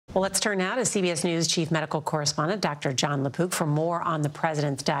Well, let's turn now to CBS News Chief Medical Correspondent Dr. Jon LaPook for more on the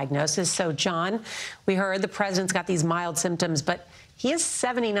president's diagnosis. So, John, we heard the president's got these mild symptoms, but he is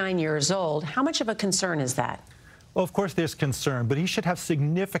 79 years old. How much of a concern is that? Well, of course, there's concern, but he should have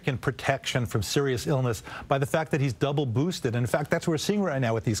significant protection from serious illness by the fact that he's double boosted. And in fact, that's what we're seeing right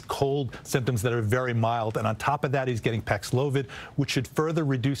now with these cold symptoms that are very mild. And on top of that, he's getting Paxlovid, which should further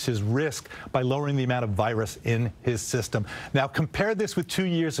reduce his risk by lowering the amount of virus in his system. Now, compare this with 2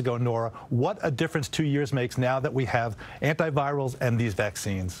 years ago, Nora. What a difference 2 years makes now that we have antivirals and these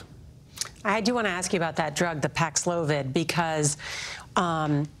vaccines. I do want to ask you about that drug, the Paxlovid, because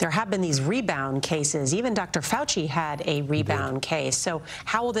there have been these rebound cases. Even Dr. Fauci had a rebound case. So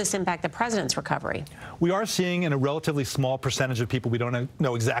how will this impact the president's recovery? We are seeing in a relatively small percentage of people, we don't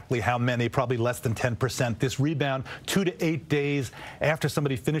know exactly how many, probably less than 10%, this rebound 2 to 8 days after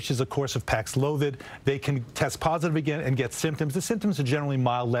somebody finishes a course of Paxlovid. They can test positive again and get symptoms. The symptoms are generally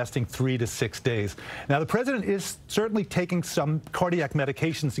mild, lasting 3 to 6 days. Now, the president is certainly taking some cardiac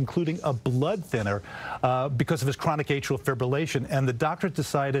medications, including a blood thinner, because of his chronic atrial fibrillation. And the doctor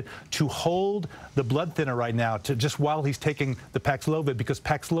decided to hold the blood thinner right now to just while he's taking the Paxlovid, because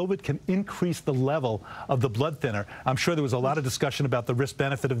Paxlovid can increase the level of the blood thinner. I'm sure there was a lot of discussion about the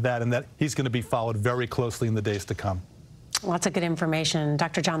risk-benefit of that, and that he's going to be followed very closely in the days to come. Lots of good information.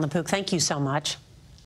 Dr. Jon LaPook, thank you so much.